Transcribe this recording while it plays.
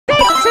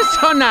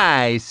So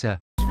nice.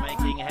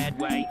 Making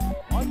headway.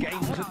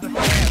 Games at the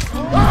fair.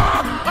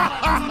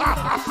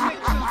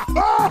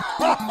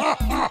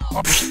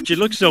 She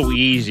looks so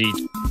easy.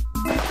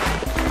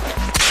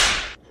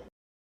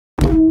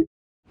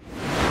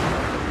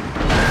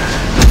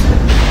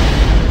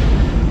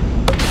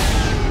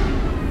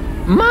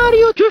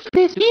 Mario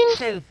justice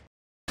himself.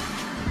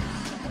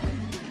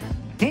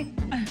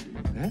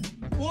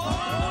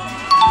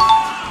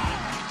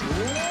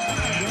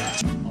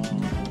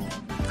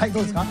 はい、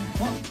どうですか。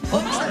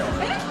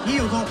いい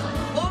音。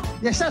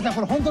いや、設楽さん、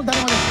これ本当に誰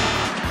もです。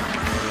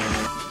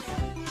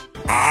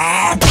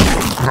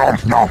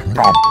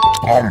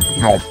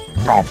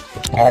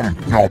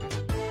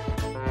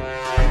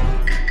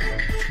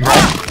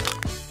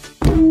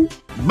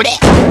That's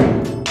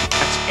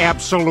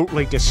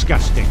absolutely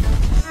disgusting.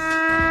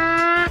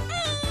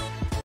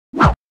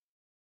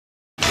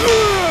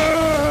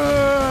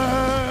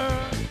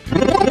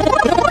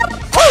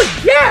 Oh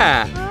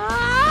yeah!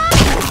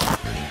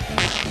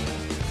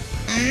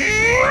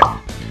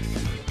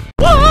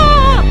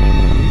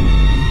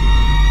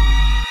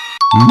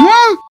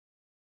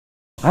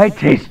 I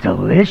taste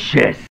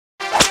delicious.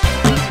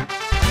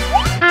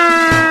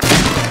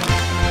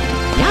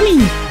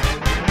 Yummy.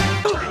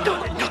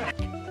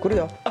 これ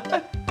だ。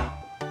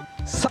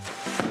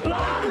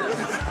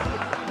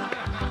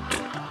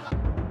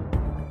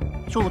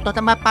Suuto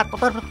tämä patto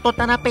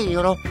tänä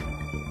piiru.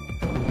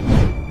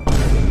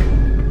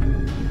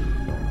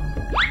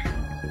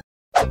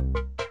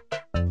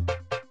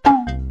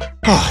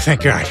 Oh,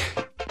 thank God.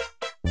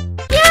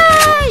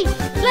 Yay!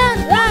 La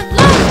la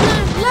la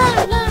la la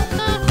la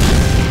la.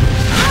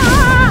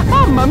 Ah,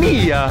 mamma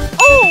mia!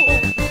 Oh!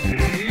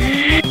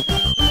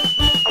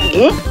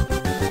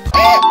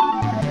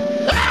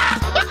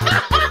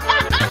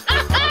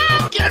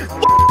 Get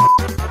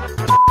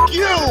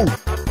you!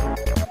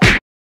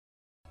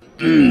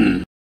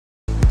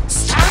 ス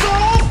タート！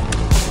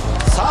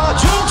さあ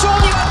順調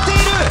に割ってい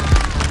る。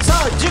さ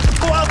あ10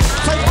個は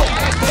最後飛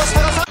ばし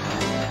たがさ。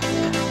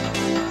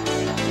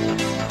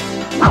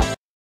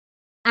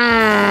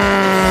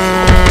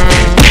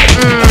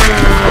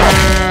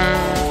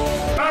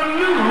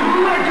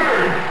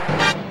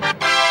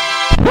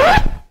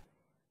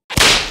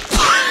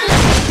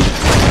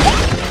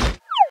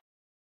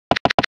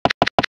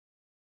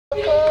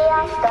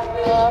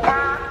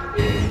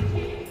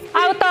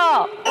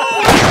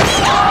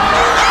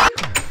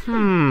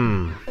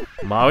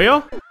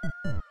Mario?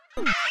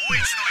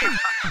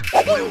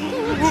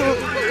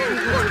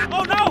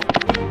 Oh no!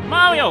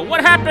 Mario,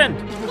 what happened?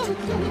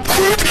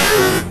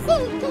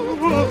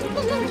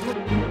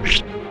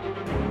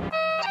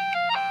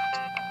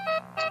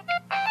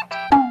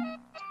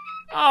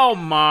 Oh,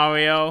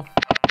 Mario.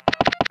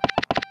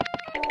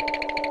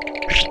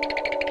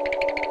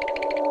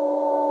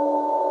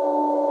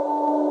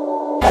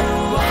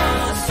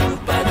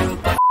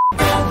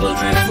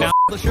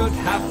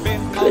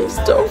 Please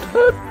don't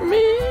hurt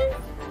me.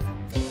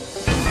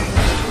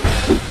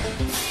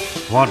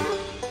 One.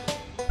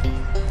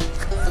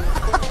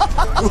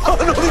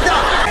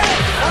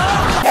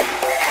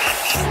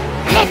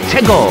 Let's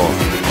go.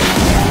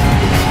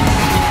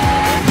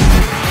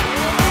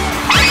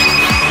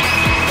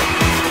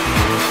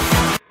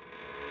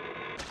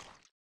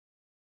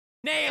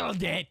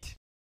 Nailed it!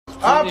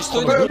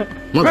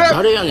 まだ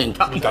誰やねん。い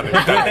とい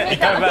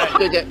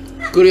て、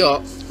来る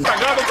よ。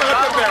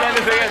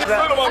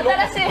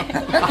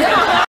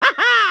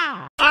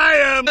I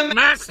am the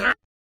master!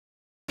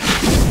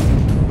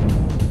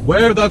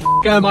 Where the f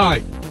am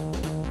I?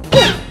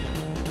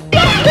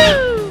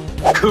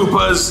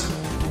 Koopas!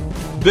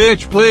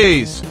 Bitch,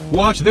 please!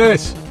 Watch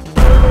this!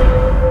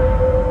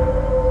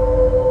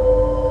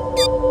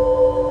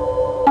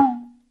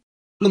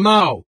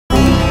 Lamau!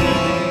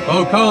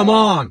 Oh, come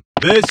on!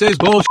 This is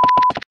bullshit!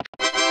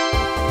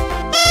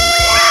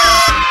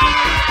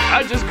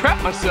 I just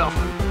crapped myself.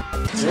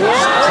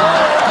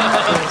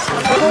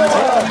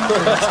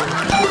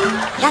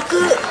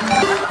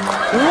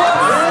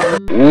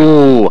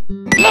 Ooh,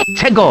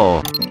 let's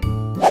go.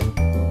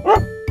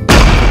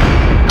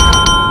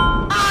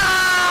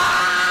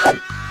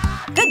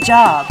 Good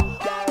job.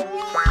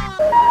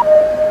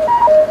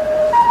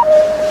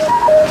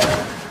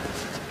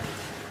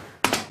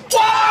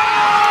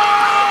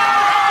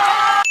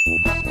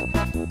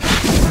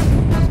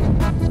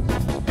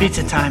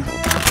 Pizza time.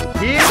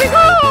 Here we go.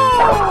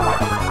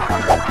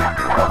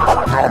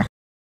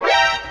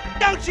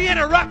 Don't you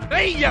interrupt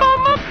me, you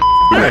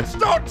bitch!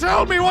 Don't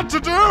tell me what to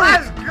do!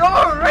 Let's go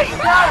right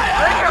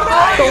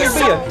now! Don't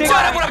be a dick.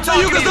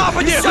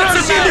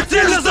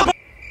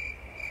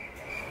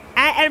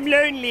 I am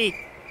lonely.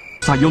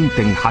 さあ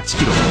 4.8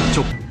 キロ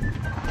直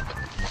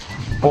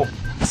お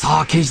さ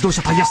あ軽自動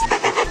車タイヤ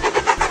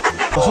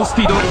歩行ス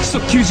ピードは時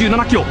速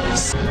97キロ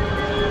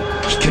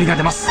飛距離が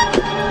出ます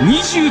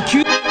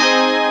29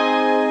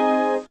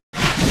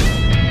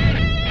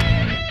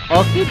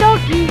オキド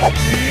キ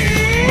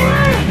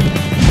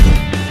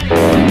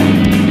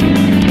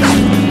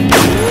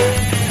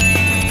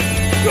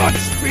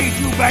Godspeed,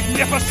 you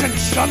magnificent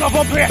son of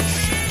a bitch!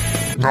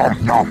 I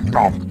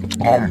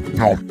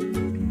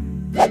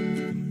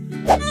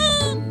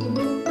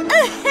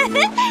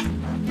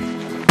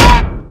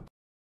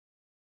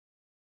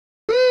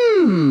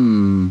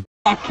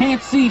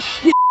can't see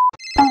shit.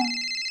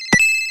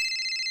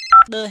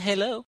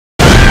 Hello.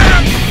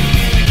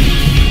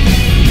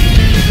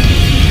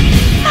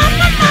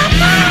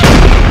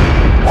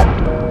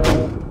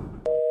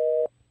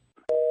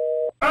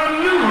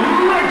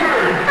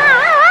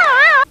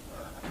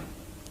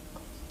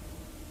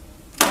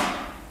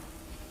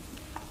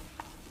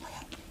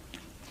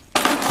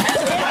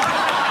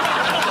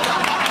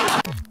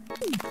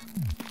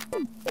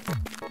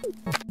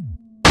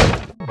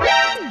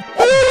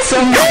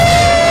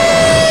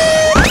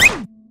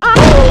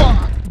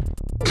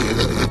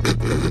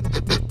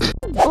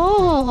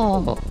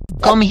 Oh,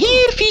 come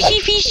here, fishy,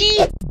 fishy.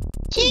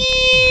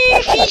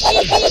 Here,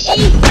 fishy,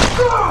 fishy.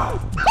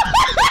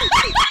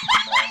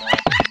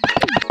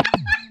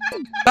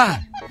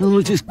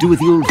 We'll just do it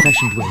the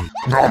old-fashioned way.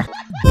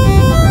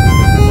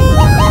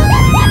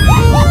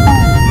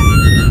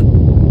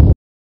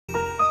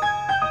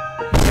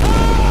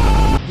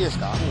いいです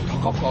か？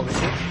高く上げて。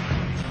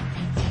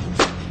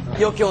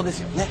余興です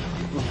よね。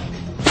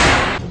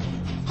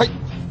はい。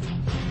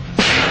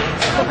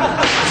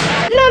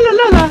La la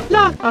la la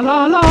la la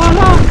la la la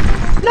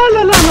la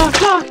la la la.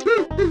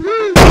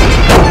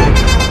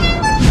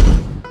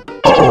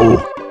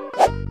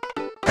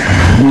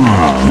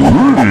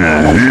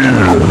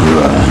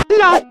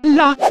 La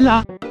la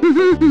la.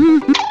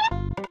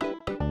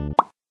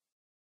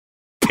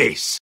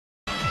 Peace.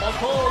 小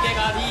峠が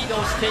リード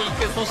してい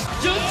く。そして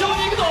順調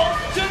にいくぞ。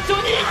順調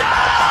にいった。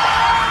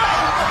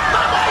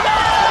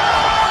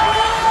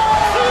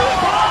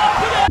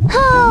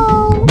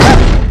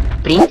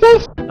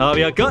Princess? Have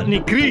you got any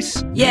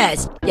grease?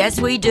 Yes, yes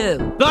we do.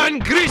 Then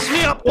grease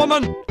me up,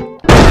 woman!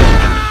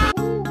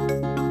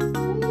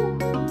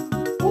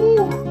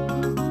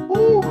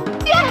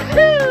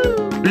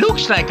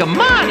 Looks like a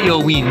Mario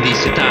win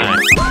this time.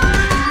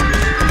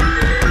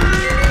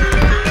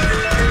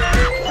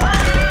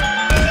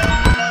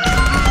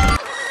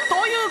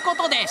 というこ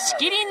とで仕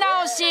切り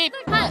直し。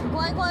はい、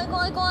怖い怖い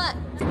怖い怖い。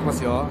いきま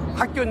すよ。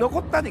はっきり残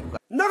ったでいくか。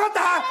残った！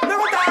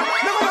残った！残った！残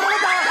っ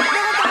た！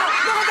残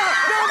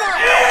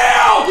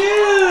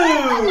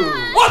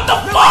っ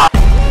た！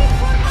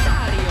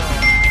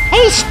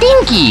 Hey,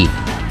 Stinky!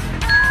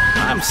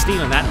 I'm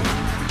stealing that.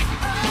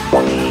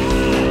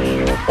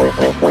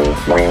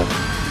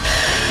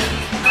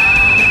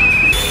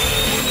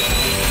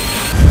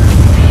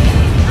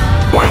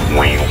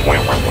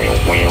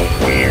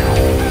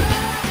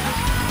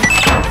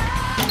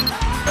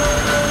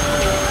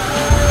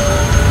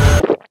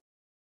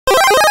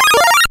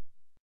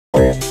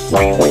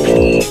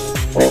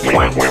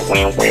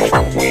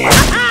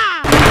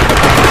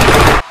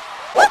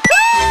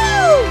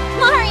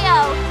 Mario!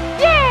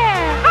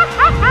 Yeah!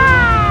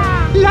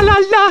 La la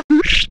la.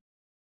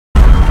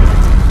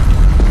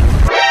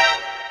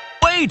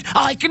 Wait,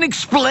 I can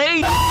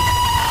explain!